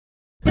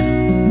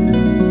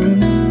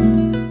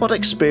What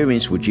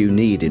experience would you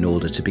need in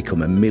order to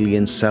become a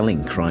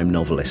million-selling crime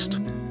novelist?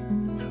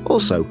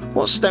 Also,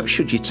 what steps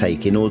should you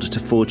take in order to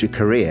forge a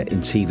career in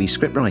TV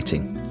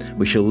scriptwriting?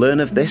 We shall learn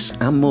of this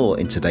and more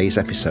in today's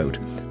episode.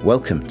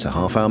 Welcome to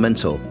Half Hour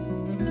Mentor.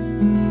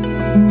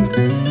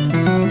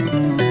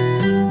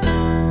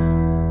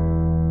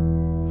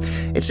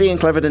 It's Ian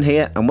Cleverden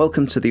here, and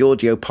welcome to the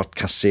audio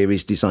podcast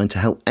series designed to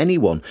help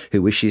anyone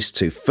who wishes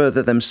to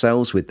further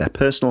themselves with their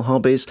personal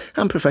hobbies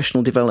and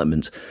professional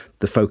development,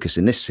 the focus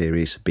in this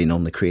series being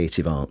on the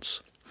creative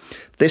arts.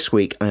 This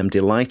week, I am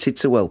delighted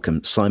to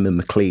welcome Simon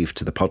McCleave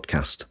to the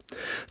podcast.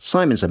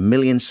 Simon's a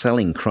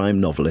million-selling crime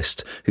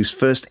novelist whose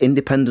first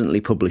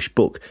independently published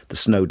book, The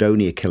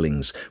Snowdonia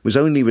Killings, was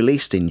only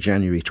released in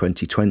January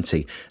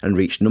 2020 and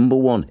reached number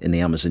 1 in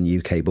the Amazon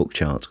UK book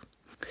chart.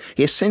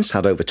 He has since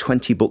had over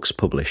 20 books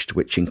published,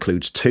 which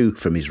includes 2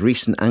 from his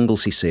recent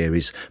Anglesey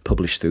series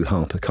published through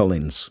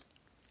HarperCollins.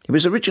 He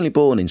was originally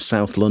born in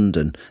South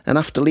London and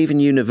after leaving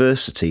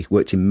university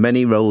worked in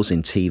many roles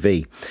in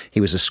TV.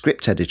 He was a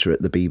script editor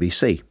at the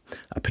BBC,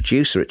 a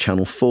producer at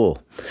Channel 4,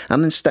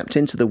 and then stepped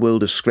into the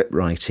world of script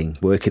writing,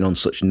 working on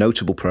such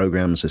notable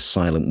programmes as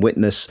Silent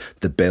Witness,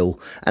 The Bill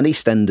and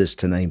EastEnders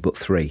to name but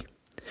 3.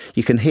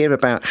 You can hear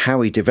about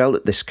how he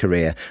developed this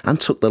career and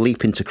took the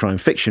leap into crime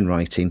fiction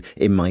writing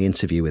in my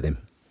interview with him.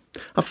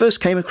 I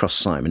first came across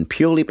Simon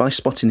purely by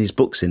spotting his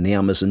books in the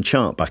Amazon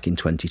chart back in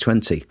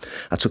 2020.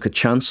 I took a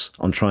chance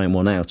on trying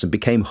one out and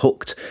became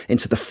hooked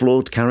into the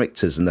flawed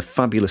characters and the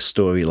fabulous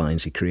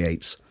storylines he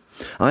creates.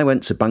 I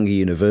went to Bangor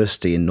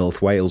University in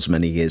North Wales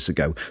many years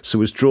ago, so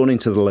was drawn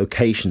into the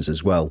locations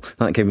as well.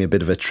 That gave me a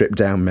bit of a trip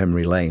down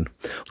memory lane,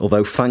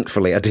 although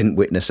thankfully I didn't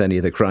witness any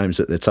of the crimes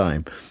at the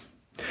time.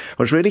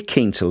 I was really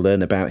keen to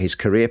learn about his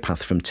career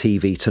path from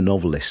TV to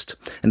novelist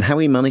and how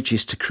he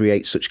manages to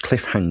create such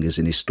cliffhangers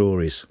in his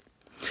stories.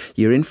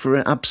 You're in for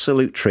an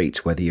absolute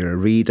treat whether you're a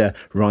reader,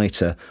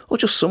 writer or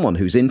just someone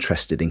who's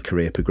interested in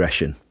career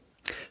progression.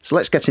 So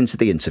let's get into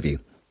the interview.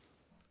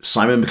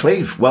 Simon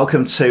McCleave,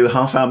 welcome to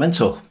Half Hour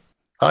Mentor.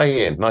 Hi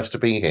Ian, nice to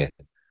be here.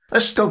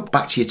 Let's go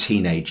back to your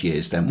teenage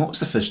years then. What was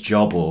the first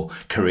job or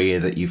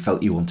career that you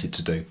felt you wanted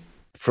to do?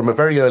 From a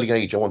very early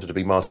age, I wanted to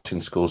be Martin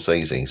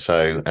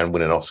Scorsese, and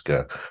win an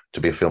Oscar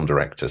to be a film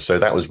director. So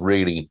that was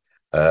really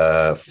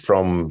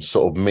from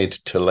sort of mid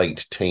to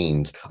late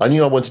teens. I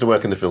knew I wanted to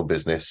work in the film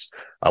business.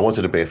 I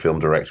wanted to be a film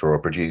director or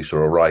a producer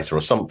or a writer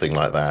or something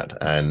like that.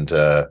 And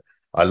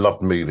I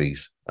loved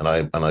movies, and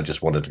I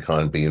just wanted to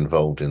kind of be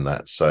involved in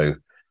that. So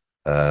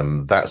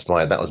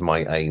that was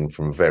my aim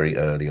from very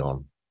early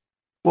on.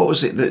 What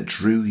was it that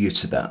drew you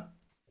to that?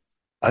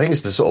 I think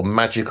it's the sort of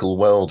magical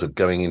world of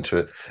going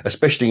into,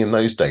 especially in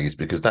those days,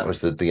 because that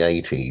was the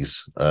 80s,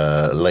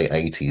 late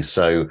 80s.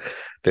 So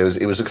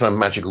it was a kind of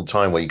magical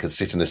time where you could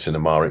sit in a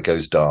cinema, it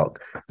goes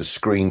dark, the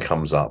screen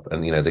comes up,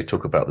 and they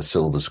talk about the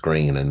silver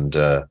screen and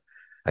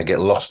get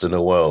lost in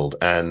a world.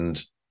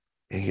 And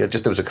there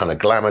was a kind of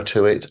glamour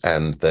to it,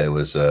 and there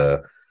was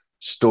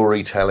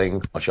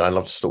storytelling. Actually,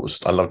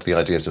 I loved the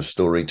ideas of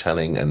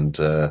storytelling, and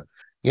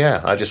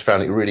I just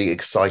found it really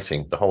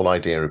exciting. The whole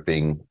idea of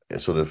being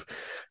sort of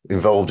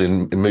involved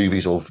in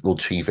movies or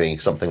TV,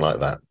 something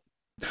like that.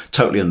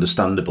 Totally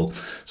understandable.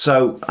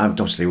 So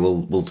obviously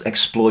we'll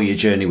explore your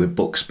journey with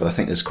books, but I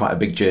think there's quite a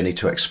big journey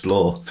to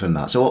explore from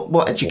that. So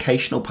what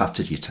educational path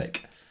did you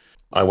take?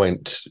 I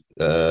went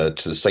to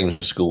the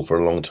same school for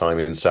a long time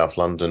in South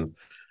London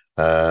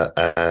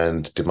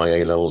and did my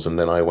A-levels, and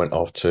then I went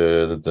off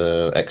to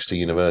the Exeter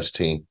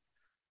University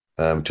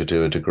to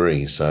do a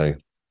degree. So,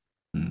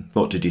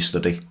 what did you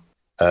study?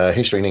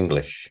 History and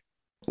English.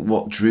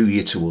 What drew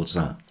you towards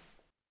that?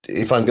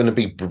 If I'm going to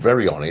be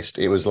very honest,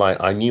 it was like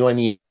I knew I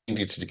needed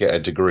to get a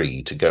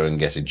degree to go and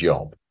get a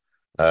job.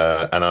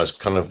 And I was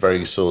kind of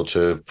very sort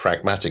of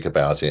pragmatic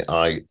about it.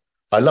 I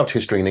loved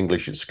history and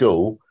English at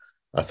school.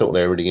 I thought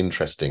they were really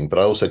interesting, but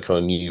I also kind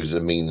of knew it was a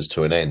means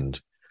to an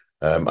end.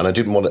 And I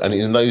didn't want to, and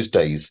in those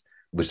days,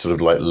 with sort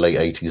of like late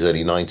 80s,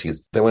 early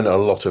 90s, there weren't a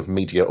lot of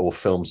media or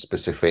film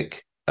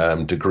specific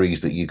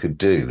degrees that you could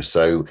do.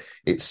 So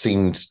it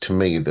seemed to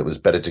me that it was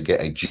better to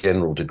get a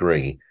general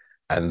degree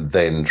and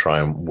then try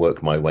and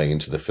work my way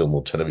into the film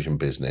or television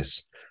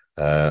business.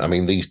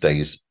 These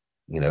days,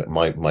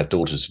 my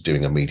daughter's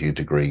doing a media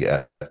degree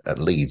at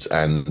Leeds,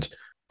 and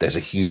there's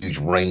a huge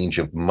range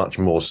of much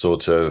more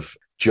sort of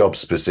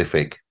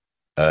job-specific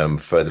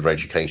further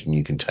education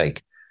you can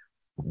take.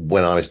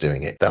 When I was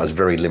doing it, that was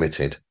very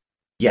limited.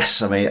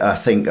 Yes, I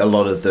think a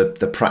lot of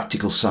the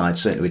practical side,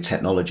 certainly with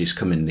technologies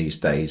coming these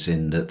days,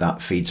 in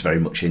that feeds very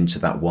much into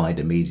that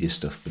wider media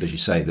stuff. But as you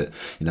say,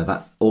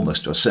 that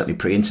almost, or certainly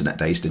pre-internet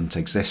days, didn't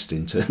exist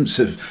in terms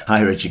of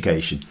higher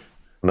education.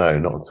 No,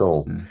 not at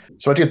all.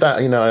 So I did that.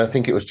 I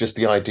think it was just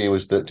the idea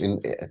was that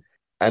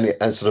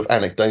and sort of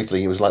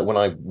anecdotally, it was like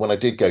when I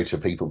did go to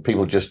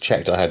people just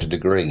checked I had a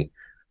degree.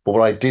 But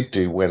what I did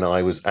do when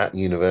I was at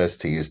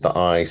university is that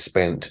I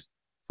spent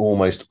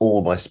almost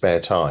all my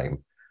spare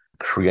time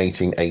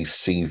creating a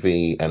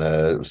CV and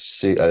a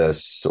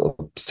sort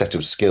of set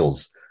of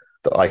skills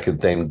that I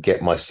could then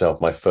get myself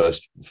my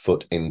first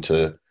foot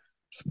into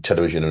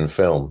television and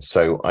film.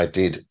 So I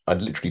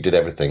literally did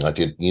everything. I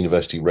did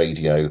university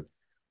radio.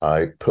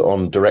 I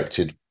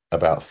directed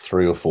about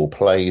 3 or 4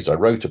 plays. I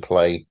wrote a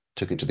play,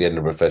 took it to the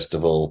Edinburgh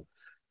Festival.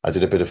 I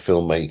did a bit of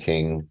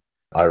filmmaking.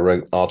 I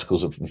wrote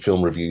articles of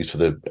film reviews for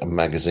the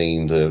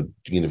magazine, the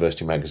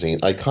university magazine.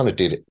 I kind of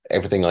did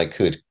everything I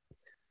could.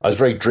 I was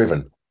very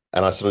driven.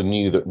 And I sort of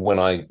knew that when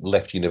I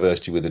left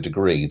university with a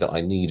degree, that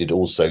I needed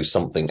also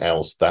something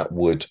else that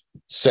would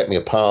set me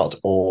apart,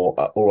 or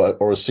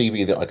a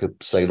CV that I could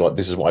say, like,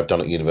 this is what I've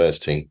done at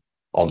university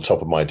on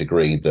top of my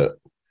degree, that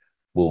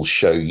will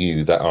show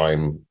you that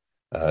I'm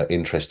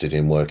interested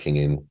in working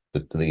in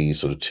the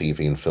sort of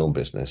TV and film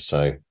business. So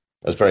I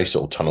was very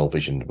sort of tunnel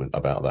visioned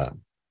about that.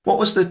 What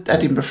was the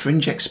Edinburgh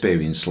Fringe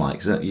experience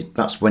like?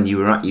 That's when you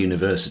were at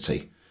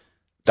university.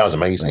 That was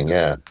amazing,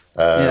 yeah.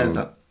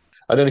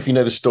 I don't know if you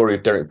know the story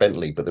of Derek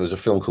Bentley, but there was a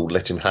film called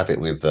Let Him Have It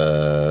with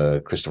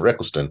Christopher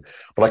Eccleston.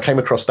 Well, I came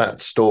across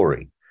that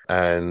story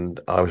and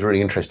I was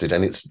really interested.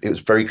 And it was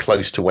very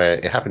close to where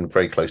it happened,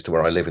 very close to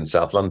where I live in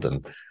South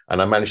London.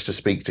 And I managed to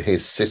speak to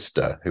his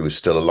sister, who was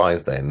still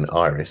alive then,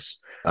 Iris.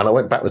 And I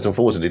went backwards and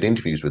forwards and did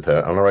interviews with her.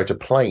 And I wrote a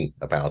play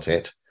about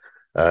it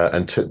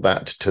and took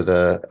that to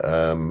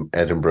the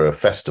Edinburgh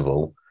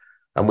Festival.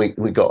 And we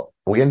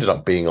ended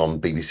up being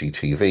on BBC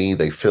TV.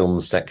 They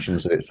filmed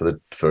sections of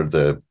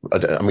it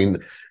I mean,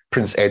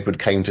 Prince Edward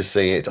came to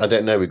see it. I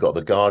don't know. We got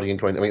The Guardian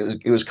coming. I mean,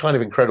 it was kind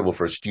of incredible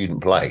for a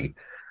student play,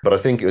 but I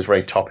think it was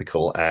very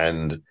topical.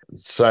 And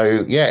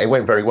so, yeah, it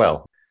went very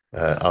well.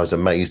 I was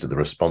amazed at the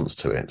response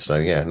to it. So,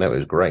 yeah, no, it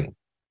was great.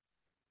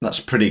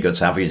 That's pretty good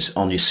to have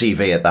on your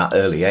CV at that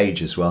early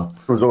age as well.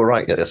 It was all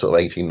right. Yeah, sort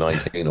of 18,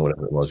 19 or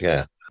whatever it was.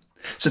 Yeah.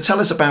 So tell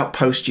us about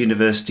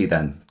post-university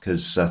then,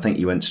 because I think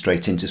you went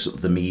straight into sort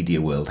of the media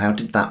world. How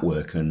did that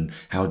work, and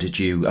how did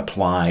you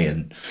apply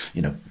and,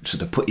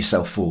 sort of put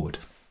yourself forward?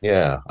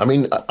 Yeah, I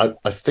mean,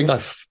 I think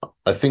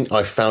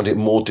I found it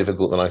more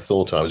difficult than I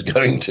thought I was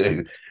going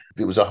to.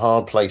 It was a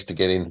hard place to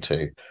get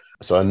into,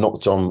 so I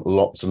knocked on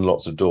lots and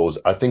lots of doors.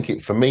 I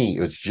think for me, it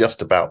was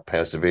just about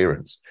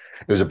perseverance.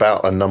 It was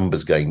about a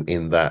numbers game,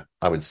 in that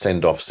I would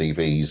send off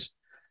CVs,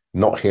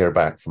 not hear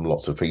back from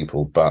lots of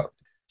people, but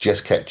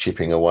just kept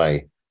chipping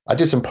away. I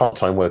did some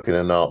part-time work in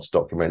an arts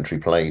documentary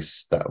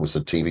place. That was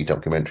a TV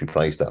documentary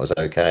place. That was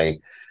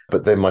okay.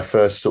 But then my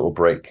first sort of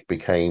break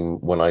became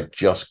when I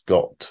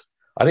didn't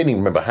even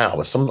remember how,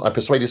 but I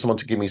persuaded someone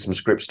to give me some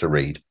scripts to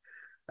read.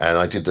 And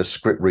I did the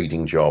script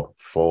reading job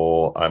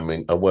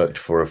I worked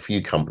for a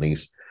few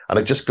companies and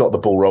I just got the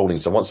ball rolling.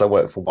 So once I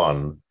worked for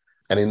one,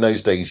 and in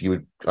those days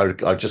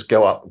I'd just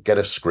go up, get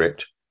a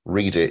script,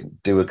 read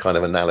it, do a kind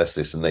of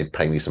analysis, and they'd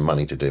pay me some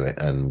money to do it.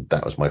 And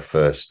that was my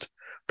first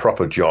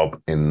proper job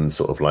in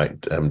sort of like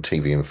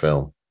TV and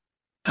film.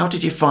 How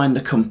did you find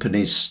the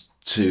companies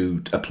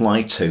to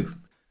apply to?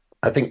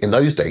 I think in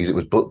those days it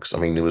was books. I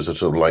mean, there was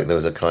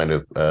a kind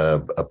of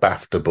a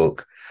BAFTA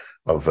book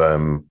of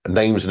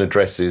names and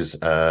addresses,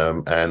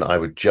 and I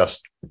would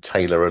just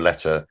tailor a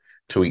letter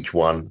to each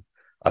one.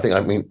 I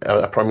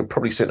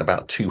probably sent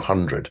about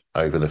 200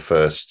 over the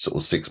first sort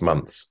of 6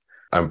 months,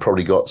 and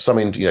probably got some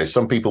in.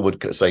 Some people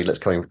would say, "Let's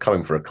come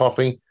in for a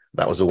coffee."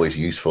 That was always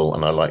useful,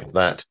 and I liked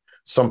that.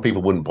 Some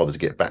people wouldn't bother to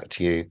get back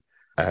to you.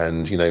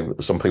 And,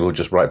 some people would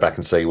just write back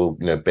and say, well,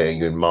 bear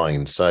you in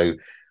mind. So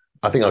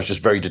I think I was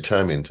just very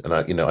determined, and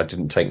I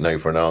didn't take no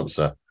for an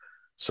answer.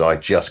 So I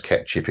just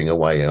kept chipping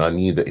away. And I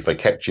knew that if I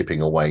kept chipping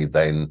away,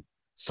 then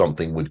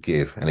something would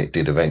give, and it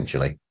did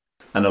eventually.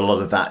 And a lot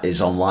of that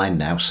is online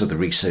now. So the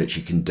research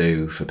you can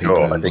do for people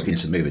who are looking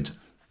to move into.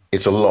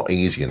 It's a lot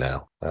easier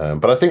now.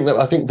 But I think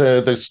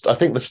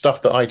the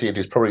stuff that I did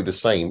is probably the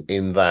same,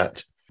 in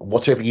that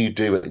whatever you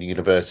do at the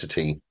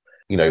university,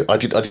 I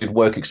did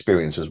work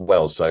experience as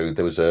well. So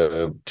there was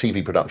a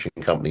TV production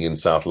company in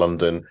South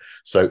London.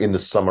 So in the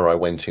summer, I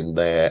went in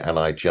there and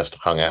I just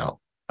hung out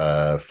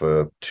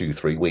for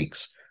 2-3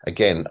 weeks.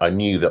 Again, I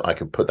knew that I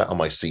could put that on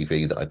my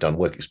CV, that I'd done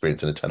work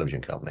experience in a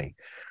television company.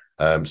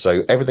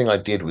 So everything I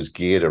did was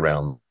geared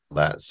around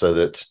that. So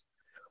that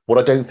what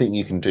I don't think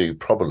you can do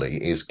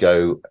probably is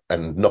go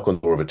and knock on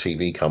the door of a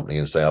TV company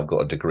and say, I've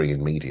got a degree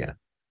in media.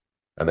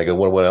 And they go,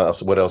 well,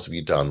 what else have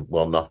you done?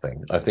 Well,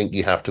 nothing. I think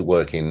you have to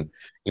work in,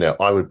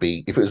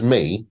 if it was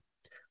me,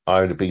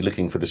 I would be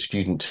looking for the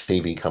student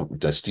TV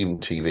company,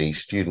 student TV,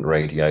 student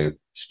radio,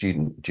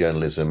 student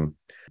journalism,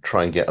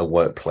 try and get a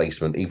work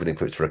placement, even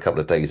if it's for a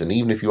couple of days. And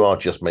even if you are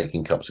just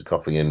making cups of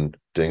coffee and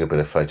doing a bit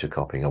of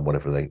photocopying or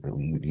whatever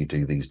you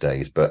do these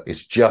days, but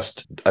it's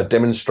just a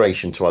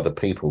demonstration to other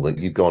people that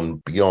you've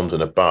gone beyond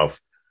and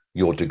above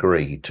your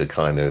degree to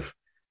kind of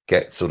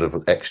get sort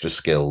of extra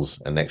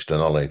skills and extra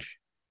knowledge.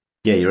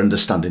 Yeah, you're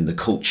understanding the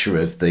culture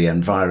of the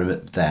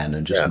environment then,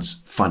 and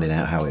just finding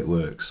out how it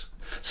works.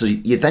 So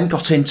you then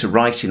got into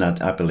writing,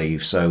 I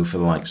believe, so for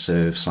the likes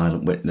of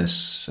Silent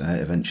Witness,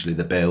 eventually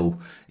The Bill,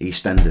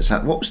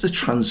 EastEnders. What was the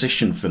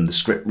transition from the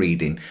script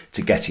reading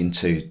to get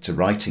into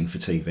writing for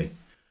TV?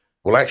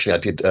 Well, actually,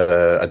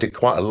 I did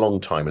quite a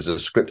long time as a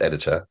script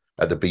editor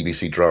at the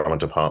BBC drama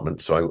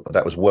department. So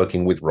that was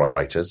working with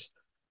writers.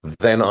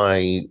 Then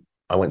I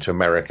I went to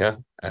America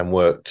and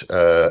worked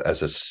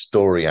as a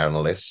story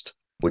analyst,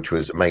 which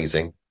was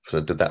amazing. So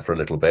I did that for a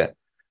little bit.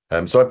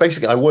 So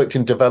I worked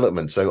in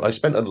development. So I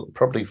spent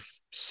probably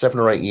 7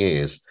 or 8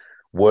 years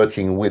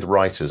working with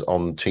writers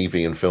on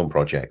TV and film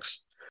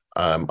projects,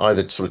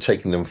 either sort of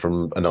taking them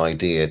from an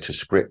idea to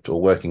script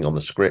or working on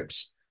the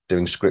scripts,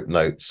 doing script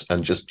notes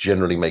and just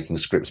generally making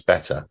scripts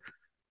better.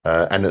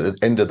 And at the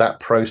end of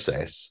that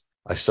process,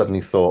 I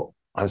suddenly thought,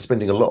 I'm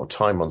spending a lot of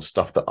time on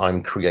stuff that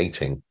I'm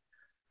creating.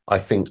 I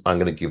think I'm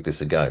going to give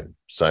this a go.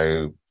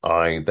 So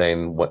I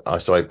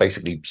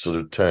basically sort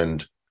of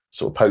turned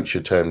sort of poacher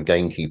turned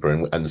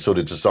gamekeeper and sort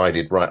of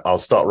decided, right, I'll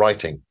start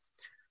writing.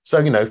 So,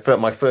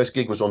 my first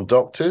gig was on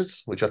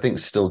Doctors, which I think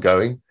is still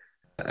going.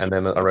 And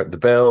then I wrote The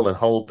Bell and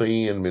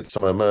Holby and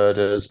Midsummer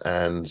Murders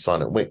and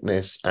Silent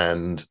Witness.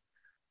 And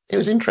it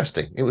was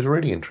interesting. It was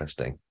really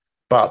interesting.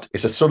 But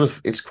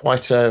it's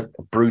quite a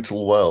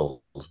brutal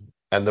world.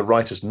 And the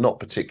writer's not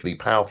particularly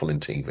powerful in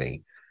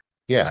TV.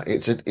 Yeah,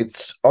 it's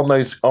on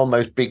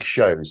those big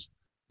shows,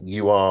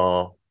 you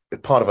are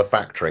part of a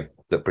factory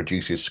that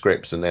produces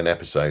scripts and then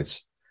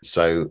episodes.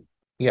 So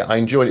yeah, I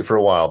enjoyed it for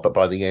a while, but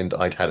by the end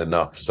I'd had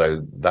enough.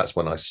 So that's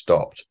when I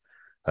stopped.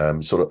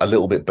 Sort of a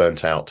little bit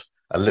burnt out,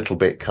 a little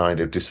bit kind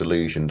of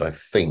disillusioned, I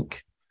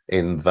think,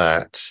 in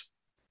that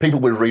people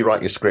would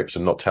rewrite your scripts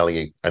and not tell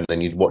you, and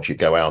then you'd watch it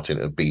go out and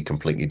it would be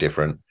completely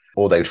different.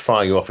 Or they'd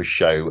fire you off a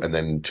show and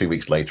then 2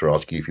 weeks later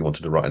ask you if you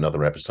wanted to write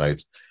another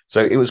episode.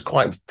 So it was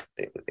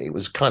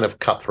kind of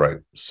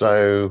cutthroat.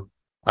 So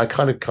I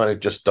kind of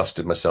just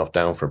dusted myself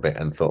down for a bit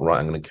and thought, right,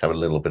 I'm going to have a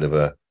little bit of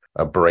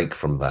a break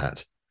from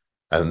that.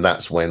 And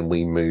that's when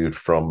we moved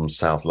from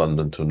South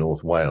London to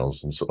North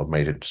Wales and sort of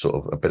made it sort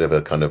of a bit of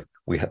a kind of,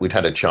 we'd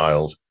had a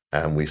child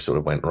and we sort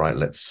of went, right,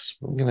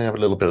 we're going to have a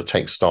little bit of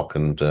take stock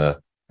and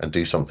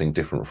do something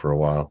different for a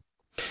while.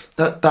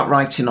 That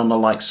writing on the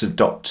likes of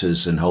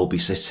Doctors and Holby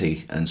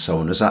City and so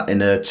on, is that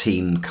in a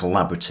team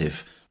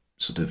collaborative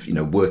sort of,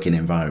 working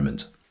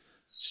environment?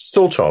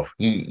 Sort of.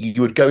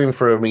 You would go in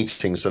for a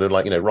meeting, sort of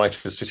like,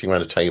 writers sitting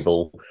around a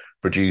table,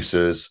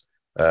 producers,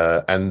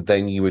 and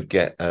then you would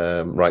get,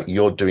 right,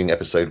 you're doing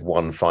episode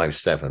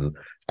 157,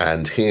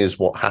 and here's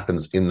what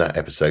happens in that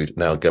episode.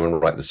 Now go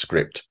and write the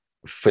script,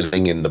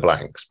 filling in the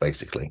blanks,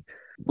 basically,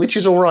 which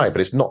is all right,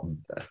 but it's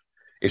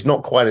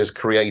not quite as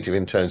creative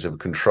in terms of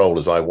control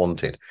as I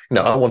wanted.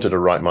 I wanted to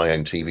write my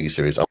own TV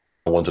series. I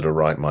wanted to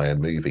write my own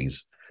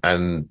movies.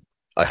 And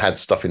I had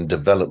stuff in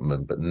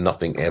development, but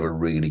nothing ever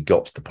really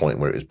got to the point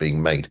where it was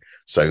being made.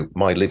 So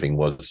my living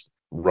was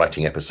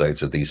writing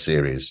episodes of these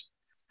series,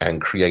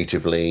 and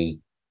creatively,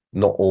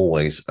 not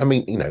always. I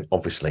mean,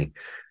 obviously,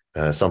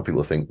 some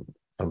people think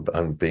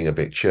I'm being a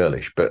bit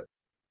churlish, but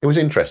it was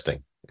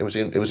interesting. It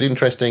was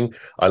interesting.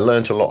 I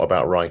learned a lot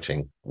about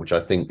writing, which I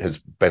think has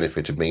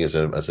benefited me as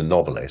a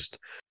novelist.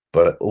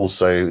 But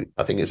also,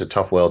 I think it's a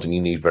tough world, and you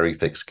need very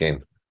thick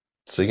skin.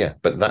 So yeah,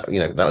 but that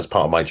was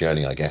part of my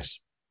journey, I guess.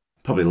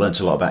 Probably learnt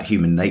a lot about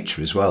human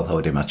nature as well, I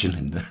would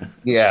imagine.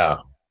 Yeah,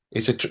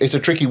 it's a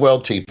tricky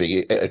world.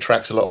 TV it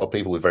attracts a lot of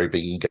people with very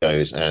big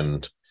egos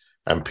and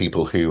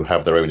people who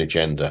have their own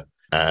agenda,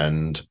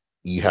 and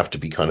you have to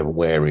be kind of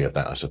wary of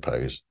that, I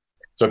suppose.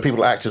 So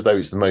people act as though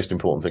it's the most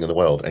important thing in the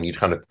world, and you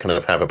kind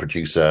of have a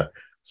producer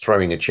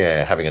throwing a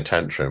chair, having a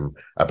tantrum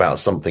about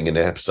something in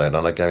an episode,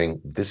 and I'm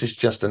going, this is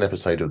just an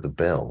episode of The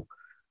Bill.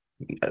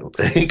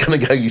 You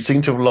kind of go, you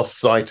seem to have lost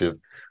sight of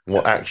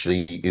what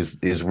actually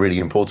is really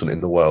important in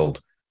the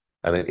world,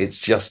 and it's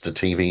just a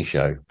TV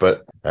show.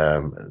 But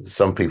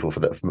some people,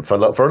 for a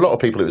lot of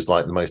people, it was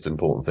like the most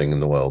important thing in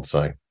the world.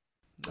 So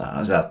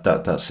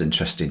that's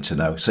interesting to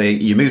know. So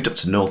you moved up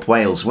to North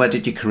Wales. Where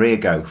did your career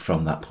go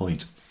from that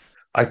point?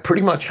 I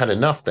pretty much had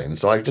enough then.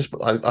 So I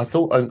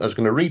thought I was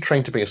going to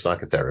retrain to be a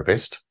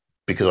psychotherapist,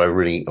 because I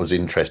really was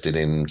interested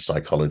in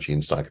psychology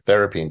and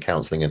psychotherapy and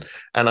counselling.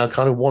 And I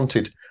kind of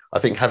wanted, I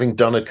think, having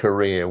done a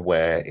career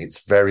where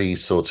it's very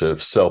sort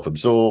of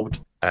self-absorbed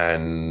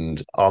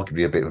and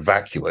arguably a bit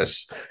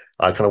vacuous,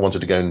 I kind of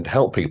wanted to go and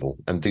help people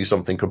and do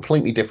something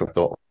completely different. I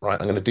thought, right,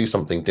 I'm going to do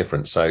something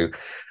different. So,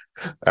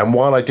 and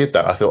while I did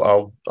that, I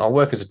thought I'll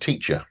work as a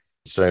teacher.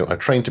 So I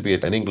trained to be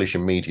an English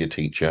and media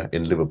teacher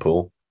in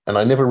Liverpool. And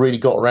I never really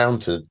got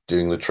around to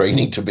doing the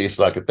training to be a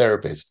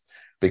psychotherapist,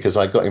 because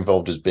I got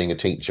involved as being a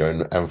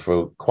teacher. And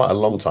for quite a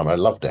long time, I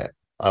loved it.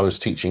 I was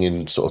teaching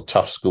in sort of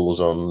tough schools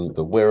on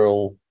the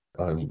Wirral.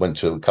 I went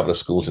to a couple of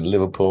schools in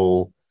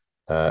Liverpool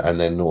and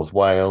then North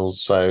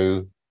Wales.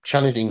 So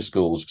challenging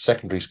schools,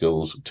 secondary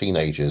schools,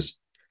 teenagers,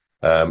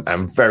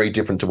 and very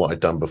different to what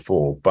I'd done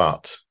before.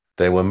 But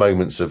there were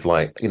moments of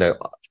like,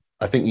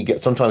 I think you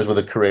get sometimes with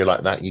a career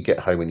like that, you get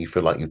home and you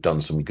feel like you've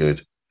done some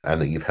good and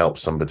that you've helped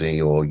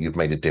somebody or you've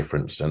made a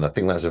difference. And I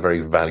think that's a very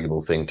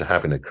valuable thing to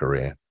have in a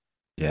career.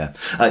 Yeah.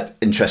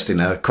 Interesting.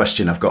 A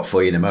question I've got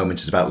for you in a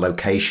moment is about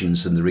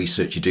locations and the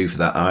research you do for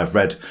that. I've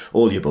read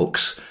all your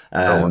books.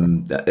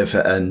 And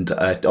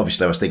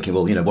obviously I was thinking,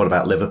 well, what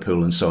about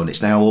Liverpool and so on?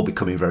 It's now all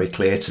becoming very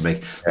clear to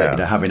me that,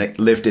 having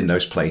lived in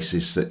those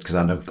places, because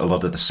I know a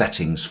lot of the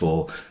settings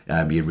for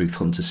your Ruth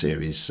Hunter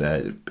series,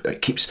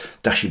 it keeps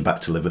dashing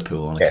back to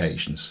Liverpool on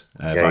occasions,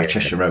 via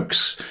Cheshire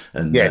Oaks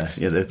and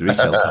the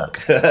retail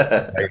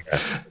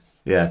park.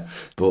 Yeah,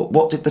 but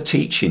what did the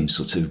teaching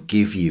sort of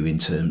give you in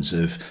terms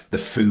of the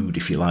food,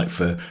 if you like,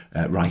 for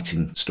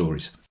writing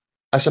stories?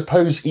 I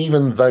suppose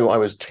even though I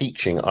was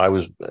teaching, I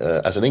was,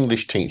 as an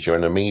English teacher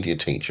and a media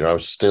teacher, I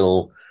was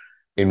still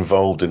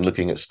involved in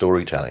looking at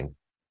storytelling.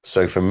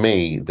 So for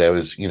me, there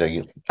was,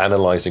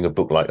 analysing a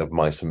book like Of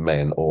Mice and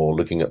Men, or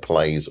looking at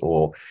plays,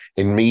 or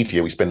in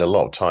media, we spend a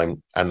lot of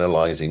time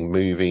analysing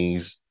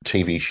movies,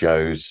 TV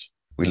shows.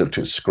 We looked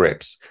at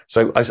scripts.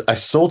 So I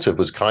sort of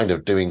was kind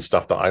of doing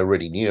stuff that I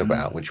already knew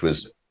about, which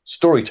was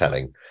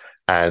storytelling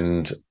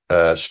and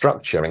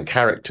structure and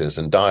characters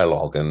and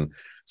dialogue. And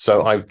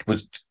so I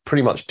was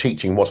pretty much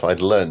teaching what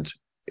I'd learned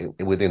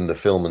within the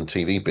film and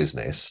TV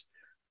business.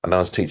 And I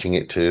was teaching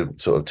it to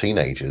sort of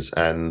teenagers.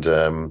 And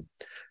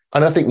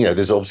I think,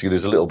 there's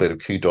a little bit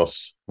of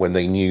kudos when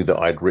they knew that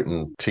I'd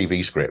written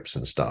TV scripts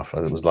and stuff.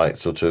 And it was like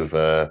sort of,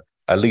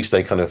 at least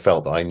they kind of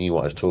felt that I knew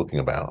what I was talking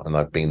about, and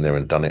I've been there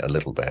and done it a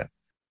little bit.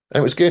 And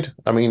it was good.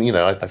 I mean,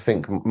 I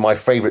think my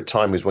favorite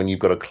time is when you've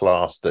got a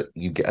class that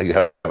you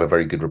have a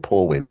very good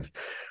rapport with,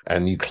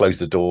 and you close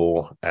the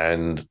door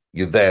and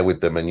you're there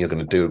with them and you're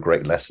going to do a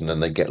great lesson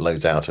and they get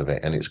loads out of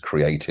it and it's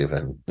creative,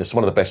 and it's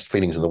one of the best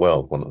feelings in the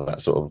world,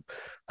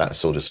 that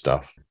sort of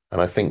stuff. And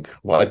I think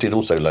what I did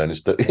also learn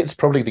is that it's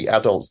probably the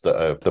adults that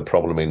are the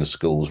problem in the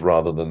schools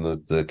rather than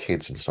the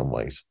kids in some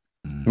ways.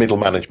 Middle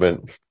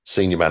management,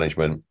 senior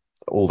management,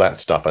 all that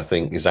stuff, I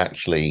think, is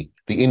actually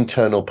the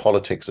internal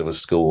politics of a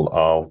school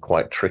are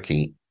quite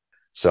tricky.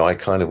 So I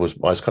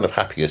was kind of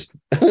happiest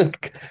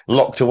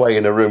locked away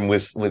in a room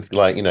with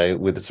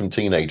some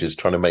teenagers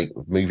trying to make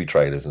movie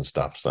trailers and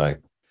stuff. So,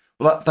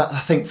 well, I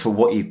think for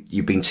what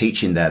you've been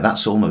teaching there,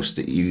 that's almost,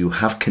 you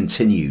have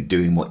continued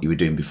doing what you were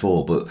doing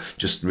before, but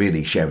just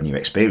really sharing your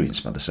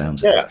experience by the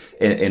sounds of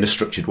it, in a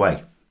structured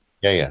way.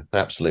 Yeah,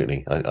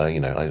 absolutely.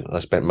 I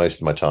spent most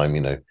of my time,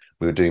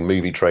 we were doing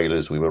movie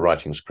trailers, we were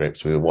writing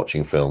scripts, we were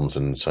watching films,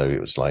 and so it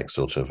was like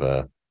sort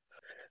of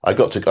I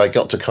got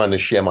to kind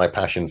of share my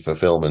passion for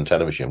film and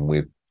television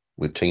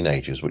with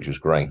teenagers, which was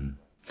great.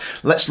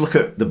 Let's look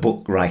at the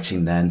book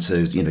writing then,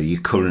 to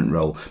your current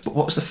role. But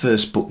what was the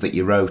first book that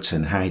you wrote,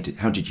 and how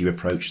did you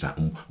approach that,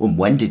 and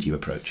when did you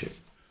approach it?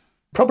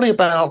 Probably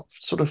about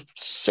sort of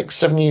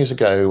 6-7 years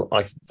ago.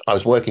 I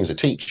was working as a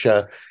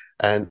teacher,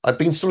 and I'd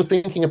been sort of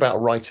thinking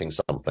about writing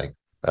something,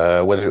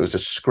 whether it was a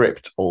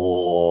script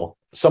or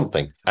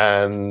something.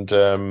 And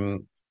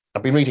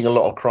I've been reading a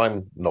lot of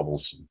crime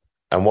novels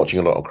and watching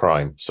a lot of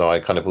crime. So I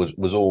kind of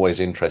was always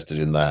interested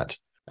in that.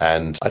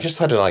 And I just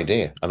had an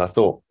idea. And I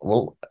thought,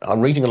 well,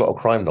 I'm reading a lot of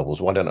crime novels.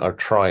 Why don't I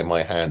try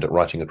my hand at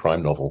writing a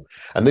crime novel?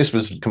 And this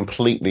was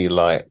completely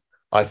like,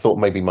 I thought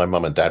maybe my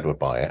mum and dad would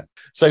buy it.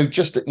 So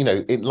just,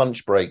 in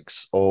lunch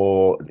breaks,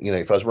 or,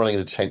 if I was running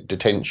a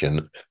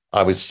detention,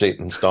 I would sit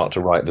and start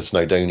to write the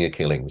Snowdonia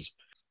killings.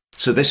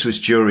 So this was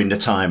during the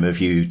time of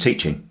you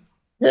teaching?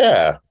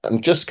 Yeah,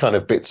 and just kind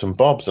of bits and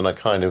bobs. And I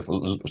kind of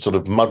sort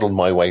of muddled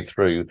my way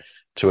through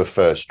to a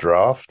first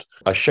draft.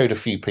 I showed a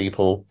few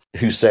people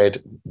who said,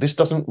 this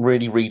doesn't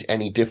really read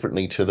any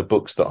differently to the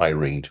books that I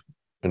read,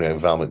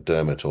 Val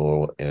McDermott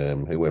or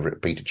whoever,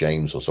 Peter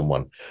James or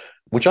someone,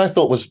 which I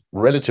thought was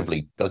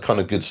relatively a kind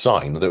of good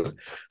sign that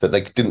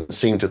they didn't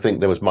seem to think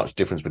there was much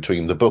difference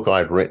between the book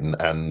I'd written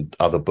and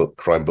other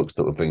crime books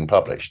that were being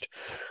published.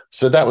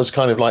 So that was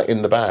kind of like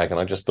in the bag. And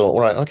I just thought,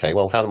 all right, okay,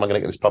 well, how am I going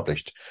to get this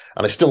published?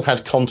 And I still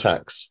had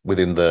contacts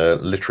within the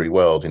literary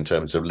world in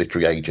terms of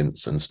literary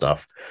agents and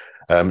stuff.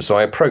 So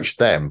I approached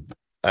them,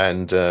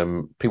 and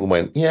people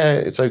went, yeah,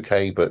 it's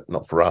okay, but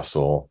not for us.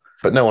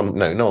 But no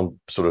one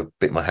sort of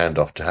bit my hand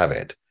off to have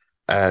it.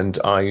 And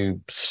I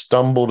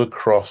stumbled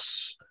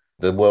across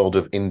the world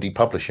of indie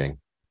publishing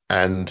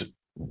and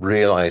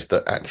realized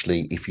that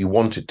actually, if you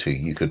wanted to,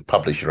 you could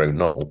publish your own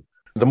novel.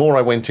 The more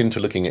I went into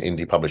looking at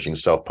indie publishing,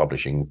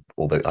 self-publishing,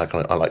 although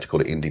I like to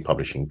call it indie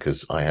publishing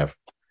because I have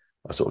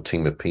a sort of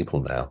team of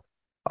people now,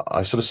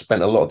 I sort of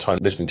spent a lot of time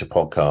listening to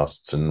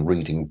podcasts and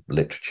reading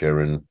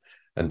literature and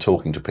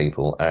talking to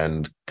people,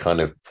 and kind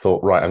of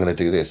thought, right, I'm going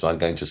to do this. I'm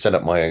going to set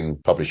up my own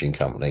publishing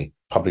company,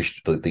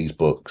 publish these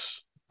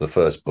books, the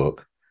first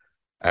book,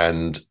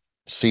 and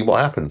see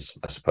what happens,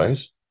 I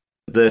suppose.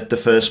 The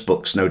first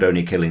book,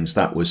 Snowdonia Killings,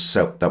 that was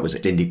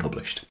indie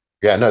published.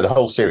 Yeah, no, the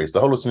whole of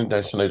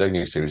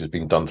Snowdonia series has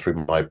been done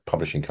through my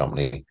publishing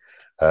company,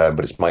 but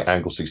it's my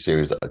Anglesey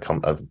series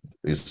that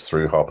is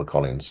through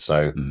HarperCollins.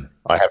 So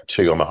I have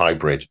two. I'm a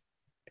hybrid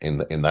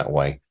in that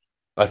way.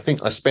 I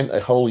think I spent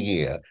a whole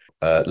year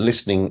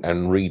listening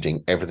and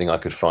reading everything I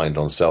could find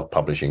on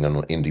self-publishing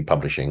and indie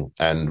publishing,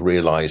 and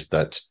realized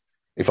that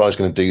if I was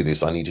going to do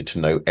this, I needed to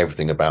know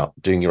everything about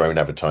doing your own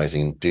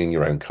advertising, doing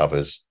your own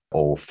covers,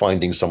 or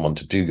finding someone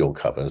to do your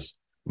covers,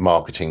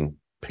 marketing,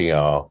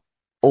 PR,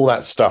 all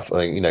that stuff,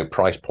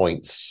 price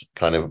points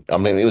kind of. I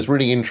mean, it was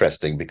really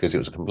interesting because it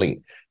was a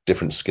complete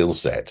different skill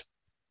set.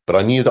 But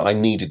I knew that I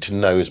needed to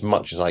know as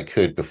much as I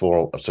could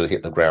before I sort of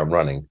hit the ground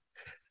running.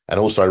 And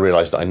also I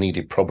realized that I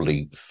needed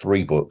probably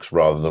 3 books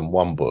rather than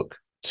 1 book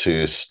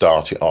to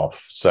start it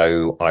off.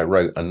 So I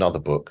wrote another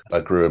book. I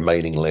grew a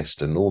mailing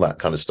list and all that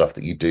kind of stuff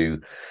that you do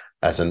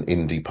as an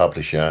indie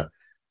publisher.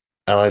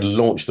 And I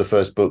launched the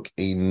first book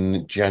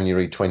in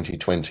January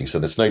 2020. So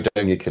the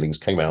Snowdonia Killings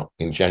came out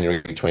in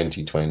January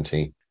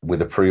 2020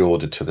 with a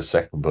pre-order to the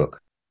second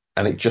book.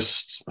 And it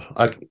just,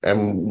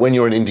 and when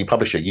you're an indie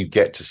publisher, you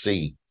get to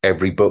see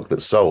every book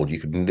that's sold.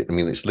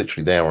 It's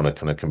literally there on a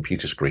kind of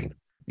computer screen.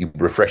 You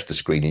refresh the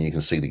screen and you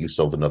can see that you've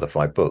sold another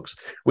 5 books,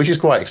 which is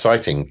quite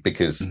exciting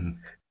because,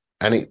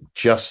 and it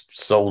just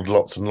sold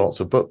lots and lots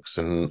of books.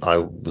 And I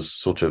was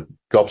sort of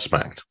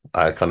gobsmacked.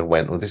 I kind of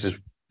went, well, this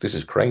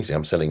is crazy.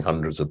 I'm selling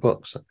hundreds of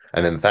books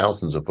and then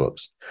thousands of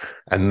books.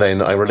 And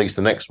then I released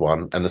the next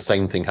one and the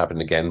same thing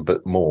happened again,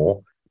 but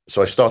more.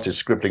 So I started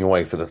scribbling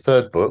away for the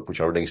third book, which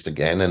I released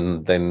again.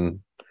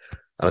 And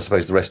I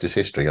suppose the rest is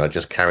history. I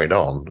just carried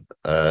on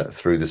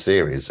through the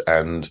series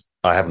and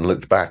I haven't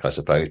looked back, I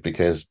suppose,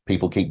 because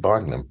people keep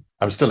buying them.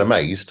 I'm still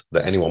amazed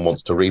that anyone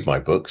wants to read my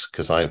books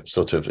because it's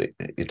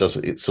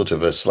sort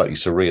of a slightly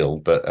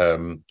surreal, but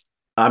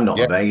I'm not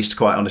amazed,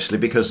 quite honestly,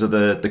 because of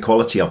the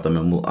quality of them,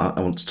 and I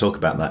want to talk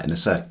about that in a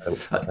sec.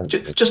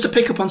 Just to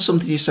pick up on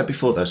something you said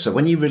before, though, so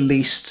when you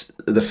released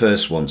the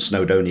first one,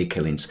 Snowdonia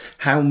Killings,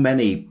 how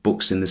many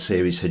books in the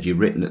series had you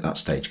written at that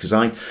stage? Because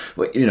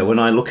when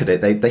I look at it,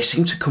 they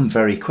seem to come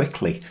very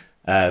quickly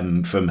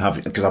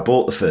because I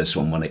bought the first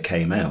one when it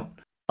came out.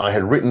 I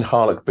had written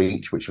Harlock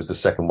Beach, which was the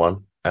second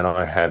one, and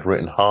I had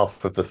written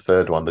half of the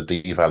third one, the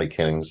Dee Valley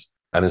Killings.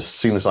 And as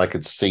soon as I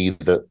could see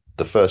that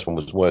the first one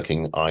was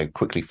working, I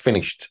quickly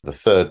finished the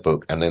third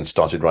book and then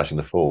started writing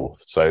the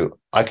fourth. So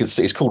I could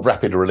see it's called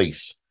rapid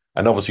release.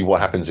 And obviously what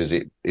happens is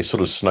it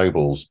sort of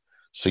snowballs.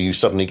 So you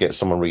suddenly get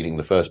someone reading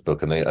the first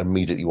book and they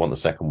immediately want the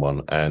second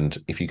one. And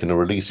if you can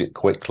release it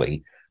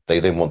quickly, they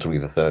then want to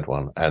read the third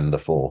one and the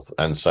fourth.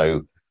 And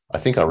so I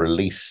think I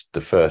released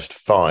the first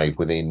 5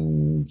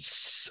 within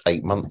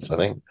 8 months, I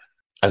think.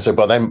 And so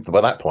by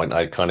that point,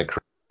 I kind of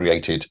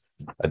created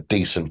a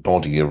decent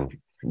body of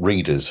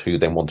readers who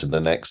then wanted the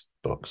next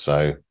book.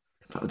 So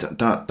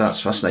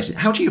that's fascinating.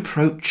 How do you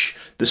approach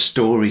the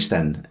stories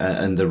then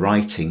and the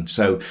writing?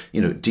 So,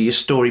 do you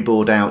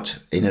storyboard out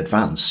in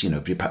advance?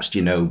 Perhaps do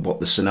you know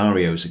what the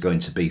scenarios are going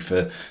to be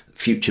for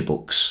future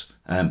books?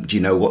 Do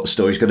you know what the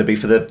story is going to be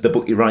for the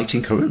book you're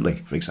writing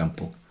currently, for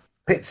example?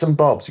 Bits and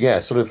bobs, yeah.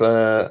 Sort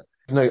of,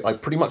 I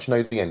pretty much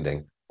know the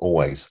ending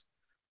always.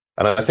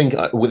 And I think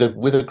with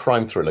a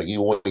crime thriller, you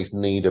always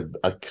need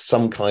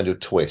some kind of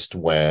twist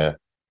where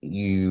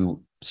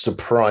you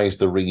surprise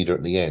the reader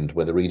at the end,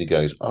 where the reader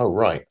goes, "Oh,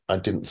 right, I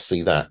didn't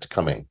see that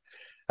coming."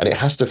 And it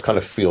has to kind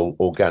of feel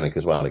organic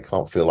as well. It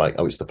can't feel like,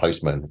 "Oh, it's the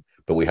postman,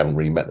 but we haven't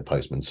really met the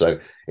postman." So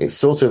it's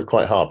sort of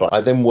quite hard. But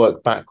I then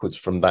work backwards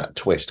from that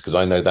twist because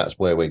I know that's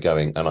where we're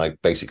going, and I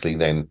basically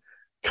then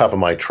cover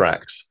my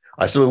tracks.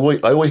 I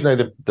always know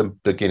the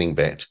beginning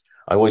bit.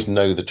 I always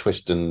know the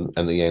twist and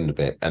the end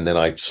bit. And then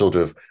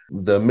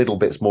the middle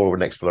bit's more of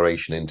an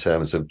exploration in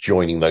terms of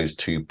joining those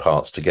two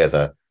parts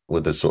together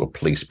with a sort of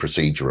police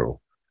procedural.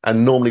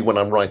 And normally when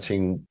I'm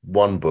writing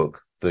one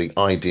book, the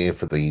idea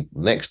for the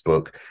next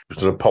book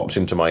sort of pops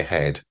into my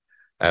head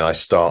and I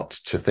start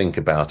to think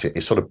about it.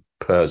 It sort of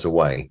purrs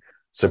away.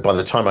 So by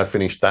the time I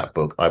finish that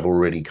book, I've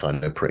already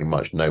kind of pretty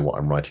much know what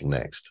I'm writing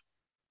next.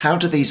 How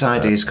do these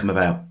ideas come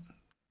about?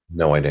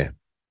 No idea.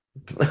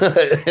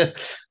 I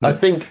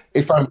think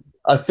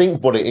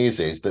what it is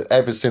that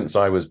ever since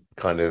I'm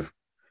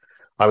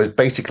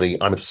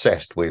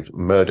obsessed with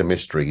murder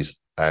mysteries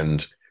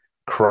and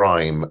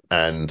crime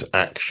and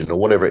action or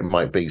whatever it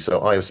might be.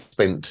 So I have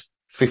spent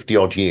 50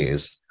 odd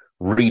years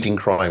reading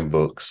crime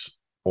books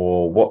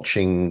or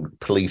watching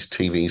police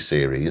TV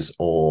series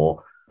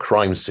or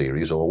crime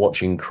series or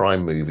watching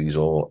crime movies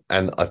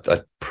and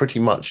I pretty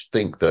much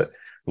think that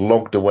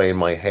logged away in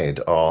my head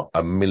are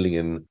a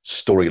million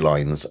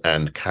storylines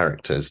and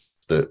characters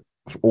that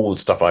all the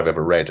stuff I've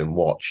ever read and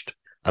watched.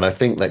 And I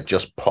think that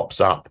just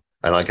pops up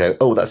and I go,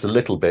 oh, that's a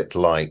little bit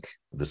like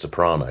The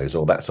Sopranos,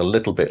 or that's a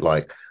little bit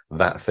like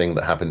that thing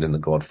that happened in The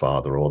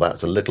Godfather, or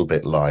that's a little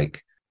bit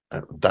like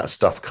that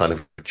stuff kind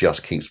of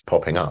just keeps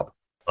popping up.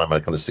 When I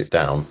kind of sit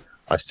down,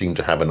 I seem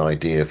to have an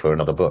idea for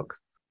another book.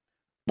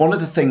 One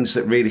of the things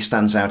that really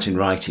stands out in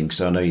writing,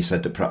 so I know you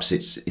said that perhaps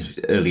it's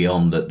early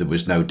on that there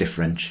was no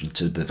differential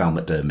to the Val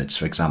McDermid's,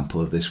 for example,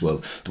 of this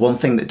world. The one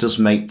thing that does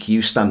make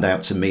you stand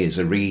out to me as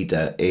a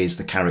reader is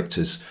the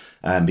characters,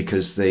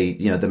 because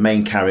the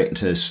main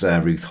characters,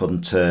 Ruth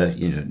Hunter,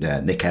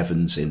 Nick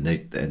Evans in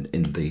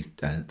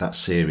that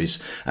series,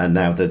 and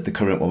now the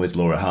current one with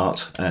Laura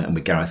Hart and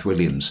with Gareth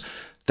Williams,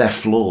 they're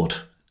flawed.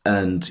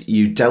 And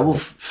you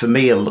delve, for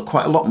me,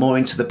 quite a lot more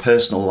into the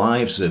personal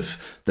lives of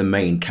the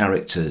main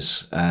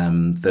characters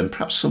than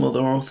perhaps some other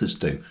authors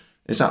do.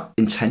 Is that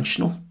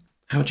intentional?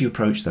 How do you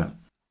approach that?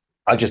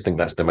 I just think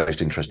that's the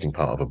most interesting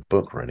part of a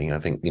book, really. I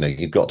think,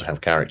 you've got to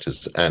have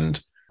characters. And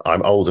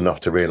I'm old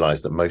enough to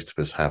realize that most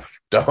of us have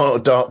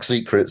dark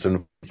secrets and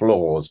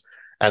flaws.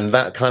 And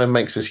that kind of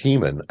makes us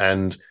human.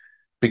 And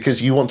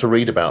because you want to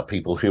read about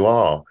people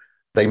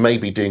they may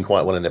be doing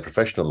quite well in their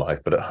professional life,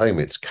 but at home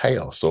it's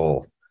chaos,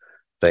 or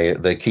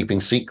they're keeping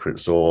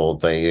secrets, or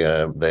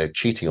they're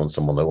cheating on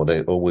someone,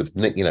 or with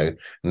Nick,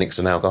 Nick's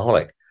an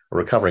alcoholic, a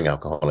recovering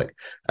alcoholic.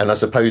 And I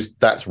suppose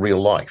that's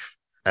real life.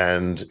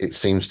 And it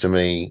seems to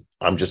me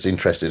I'm just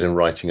interested in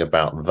writing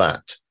about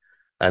that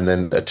and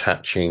then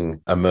attaching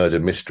a murder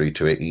mystery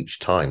to it each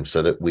time,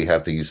 so that we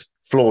have these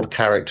flawed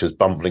characters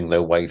bumbling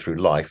their way through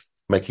life,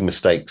 making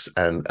mistakes,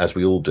 and as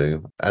we all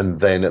do, and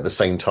then at the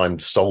same time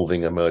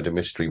solving a murder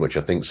mystery, which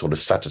I think sort of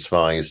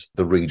satisfies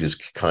the reader's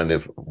kind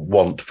of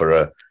want for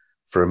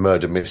a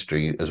murder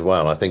mystery as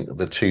well. I think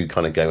the two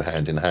kind of go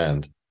hand in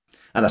hand.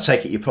 And I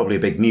take it you're probably a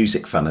big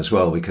music fan as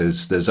well,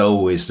 because there's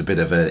always a bit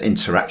of an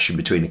interaction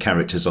between the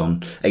characters on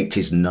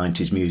 80s and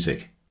 90s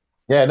music.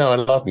 Yeah, no, I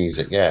love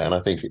music. Yeah, and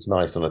I think it's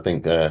nice, and I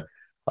think I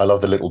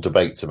love the little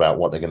debates about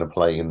what they're going to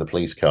play in the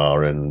police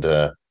car, and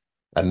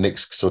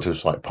Nick's sort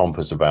of like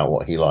pompous about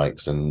what he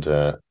likes, and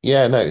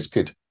yeah, no, it's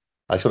good.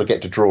 I sort of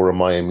get to draw on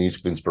my own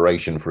musical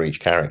inspiration for each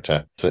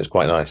character, so it's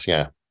quite nice.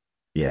 Yeah.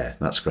 Yeah,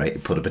 that's great. You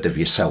put a bit of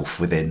yourself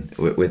within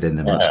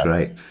them. Yeah. That's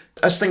great.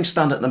 As things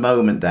stand at the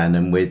moment, then,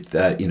 and with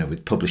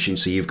with publishing,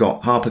 so you've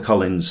got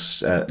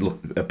HarperCollins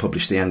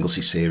published the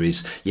Anglesey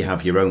series. You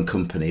have your own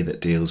company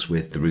that deals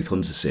with the Ruth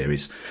Hunter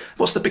series.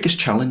 What's the biggest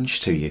challenge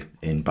to you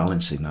in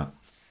balancing that?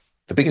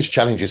 The biggest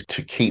challenge is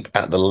to keep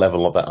at the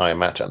level that I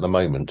am at the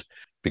moment,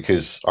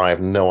 because I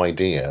have no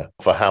idea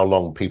for how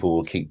long people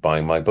will keep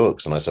buying my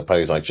books. And I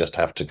suppose I just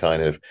have to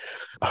kind of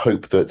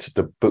hope that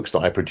the books that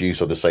I produce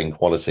are the same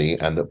quality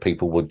and that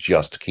people will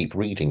just keep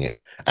reading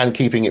it and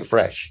keeping it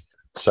fresh.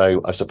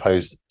 So I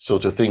suppose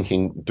sort of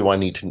thinking, do I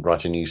need to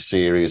write a new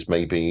series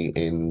maybe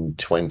in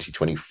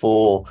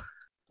 2024?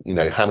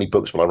 How many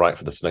books will I write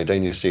for the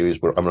Snowdonia series?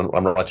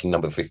 I'm writing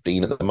number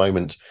 15 at the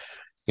moment.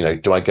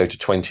 Do I go to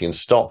 20 and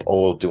stop,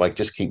 or do I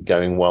just keep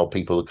going while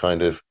people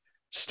kind of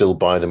still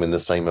buy them in the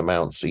same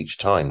amounts each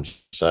time?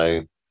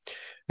 So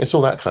it's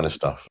all that kind of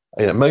stuff.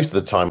 Most of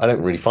the time, I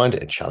don't really find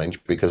it a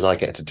challenge, because I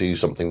get to do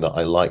something that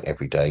I like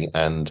every day,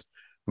 and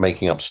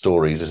making up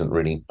stories isn't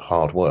really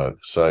hard work.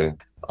 So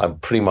I'm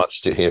pretty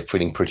much sit here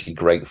feeling pretty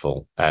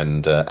grateful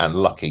and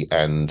lucky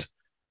and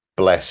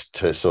blessed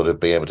to sort of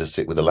be able to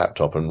sit with a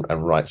laptop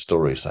and write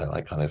stories. So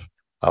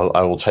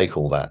I will take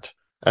all that.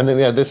 And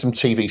then there's some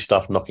TV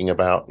stuff knocking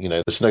about.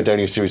 The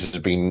Snowdonia series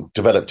has been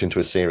developed into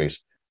a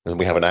series. And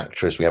we have an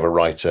actress, we have a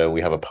writer, we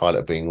have a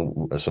pilot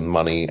being some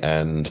money.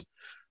 And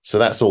so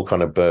that's all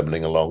kind of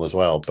burbling along as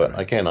well. But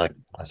again, I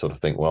sort of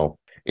think, well,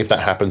 if that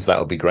happens, that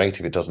would be great.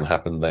 If it doesn't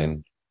happen,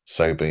 then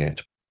so be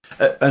it.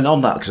 And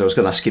on that, because I was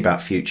going to ask you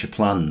about future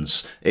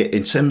plans,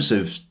 in terms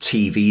of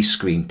TV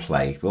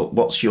screenplay,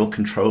 what's your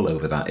control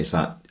over that? Is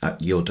that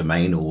at your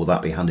domain, or will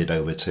that be handed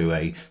over to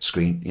a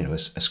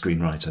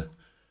screenwriter?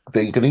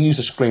 They're going to use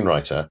a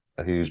screenwriter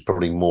who's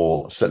probably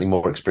certainly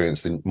more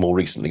experienced more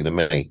recently than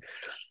me.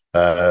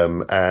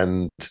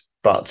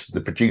 But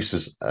the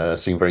producers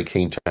seem very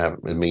keen to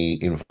have me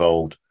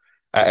involved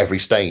at every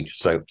stage.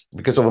 So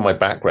because of my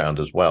background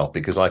as well,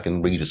 because I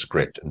can read a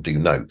script and do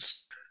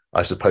notes,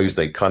 I suppose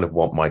they kind of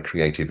want my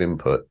creative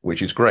input,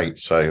 which is great.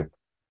 So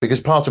because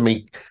part of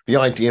me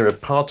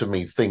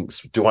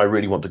thinks, do I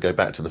really want to go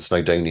back to the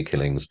Snowdonia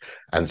killings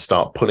and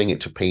start pulling it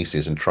to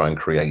pieces and try and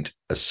create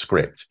a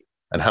script?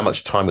 And how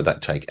much time would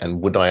that take?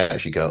 And would I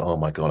actually go, oh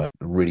my God, I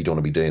really don't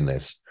want to be doing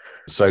this?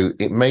 So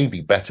it may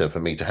be better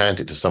for me to hand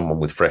it to someone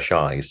with fresh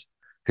eyes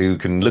who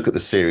can look at the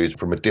series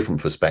from a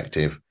different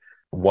perspective,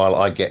 while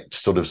I get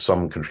sort of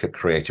some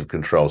creative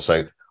control.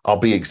 So I'll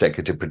be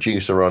executive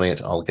producer on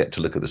it. I'll get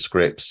to look at the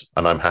scripts,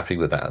 and I'm happy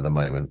with that at the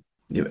moment.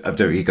 You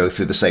go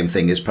through the same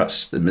thing as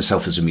perhaps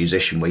myself as a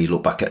musician, where you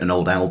look back at an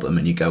old album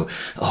and you go,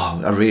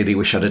 oh, I really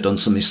wish I'd have done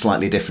something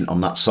slightly different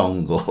on that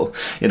song. Or,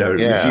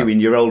 reviewing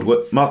your old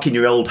work, marking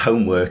your old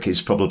homework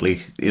is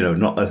probably,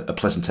 not a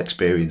pleasant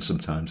experience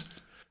sometimes.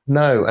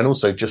 No, and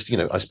also just,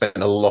 I spent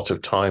a lot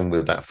of time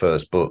with that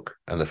first book,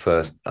 and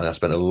I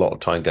spent a lot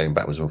of time going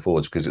backwards and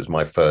forwards, because it was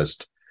my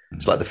first,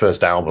 it's like the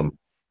first album,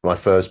 my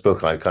first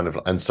book.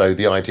 And so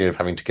the idea of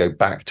having to go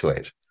back to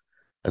it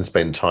and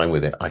spend time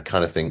with it, I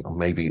kind of think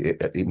maybe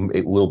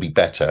it will be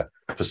better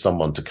for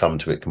someone to come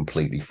to it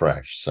completely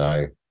fresh.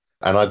 So,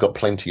 and I've got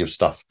plenty of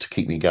stuff to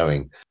keep me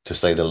going, to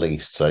say the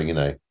least. So,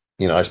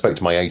 I spoke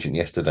to my agent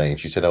yesterday, and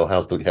she said, oh,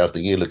 how's the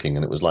year looking?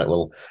 And it was like,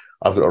 well,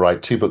 I've got to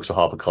write 2 books for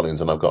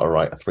HarperCollins, and I've got to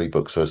write 3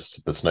 books for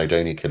the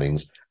Snowdonia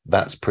killings.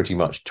 That's pretty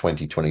much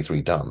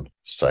 2023 done.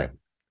 So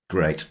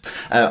great.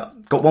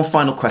 Got one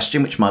final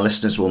question, which my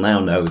listeners will now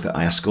know that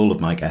I ask all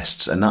of my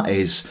guests, and that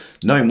is,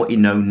 knowing what you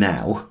know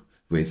now,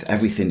 with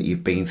everything that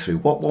you've been through,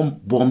 what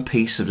one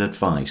piece of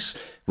advice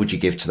would you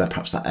give to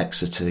that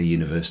Exeter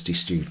University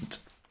student?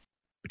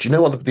 Do you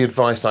know what the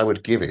advice I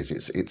would give is?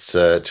 It's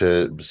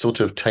to sort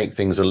of take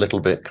things a little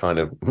bit kind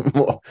of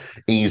more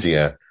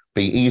easier,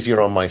 be easier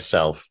on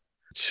myself,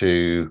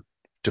 to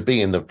to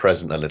be in the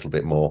present a little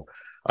bit more.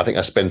 I think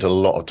I spent a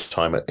lot of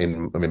time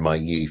in my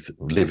youth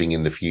living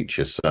in the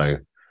future, so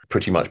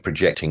pretty much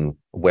projecting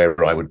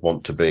where I would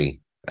want to be.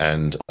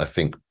 And I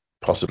think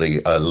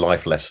possibly a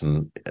life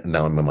lesson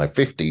now I'm in my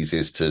 50s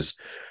is to,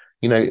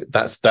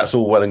 that's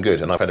all well and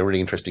good. And I've had a really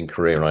interesting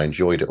career and I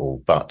enjoyed it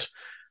all. But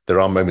there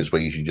are moments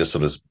where you should just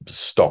sort of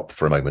stop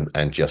for a moment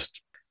and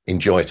just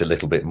enjoy it a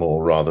little bit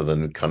more rather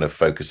than kind of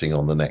focusing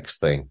on the next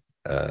thing.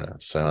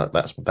 So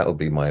that would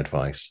be my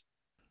advice.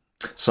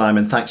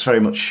 Simon, thanks very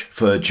much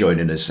for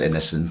joining us in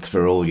this and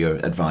for all your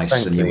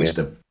advice and your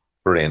wisdom.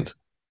 Brilliant.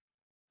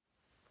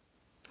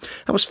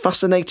 I was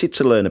fascinated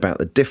to learn about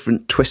the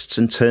different twists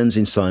and turns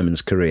in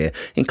Simon's career,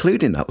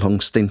 including that long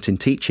stint in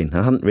teaching.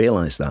 I hadn't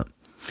realised that.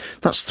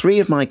 That's 3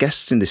 of my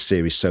guests in this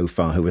series so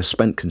far who have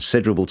spent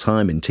considerable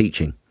time in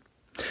teaching.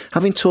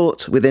 Having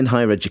taught within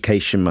higher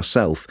education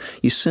myself,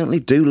 you certainly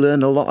do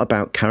learn a lot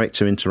about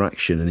character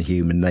interaction and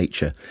human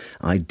nature,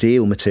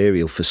 ideal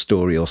material for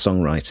story or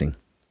songwriting.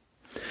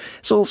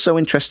 It's also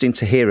interesting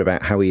to hear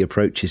about how he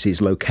approaches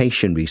his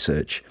location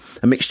research,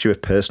 a mixture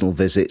of personal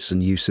visits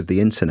and use of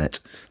the internet.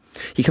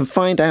 You can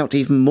find out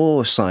even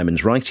more of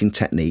Simon's writing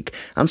technique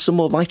and some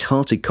more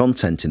light-hearted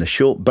content in a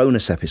short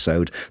bonus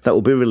episode that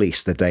will be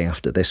released the day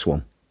after this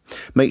one.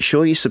 Make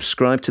sure you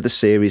subscribe to the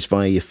series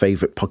via your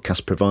favourite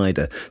podcast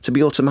provider to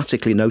be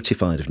automatically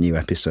notified of new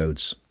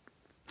episodes.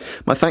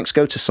 My thanks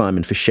go to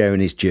Simon for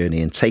sharing his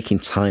journey and taking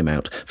time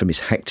out from his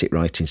hectic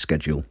writing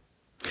schedule.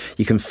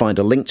 You can find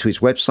a link to his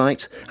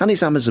website and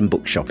his Amazon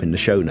bookshop in the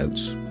show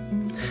notes.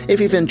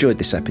 If you've enjoyed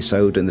this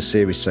episode and the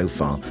series so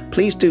far,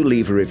 please do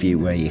leave a review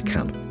where you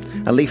can,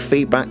 and leave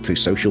feedback through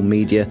social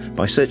media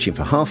by searching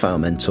for Half Hour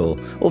Mentor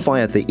or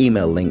via the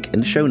email link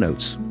in the show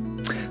notes.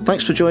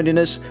 Thanks for joining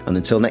us, and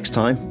until next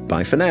time,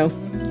 bye for now.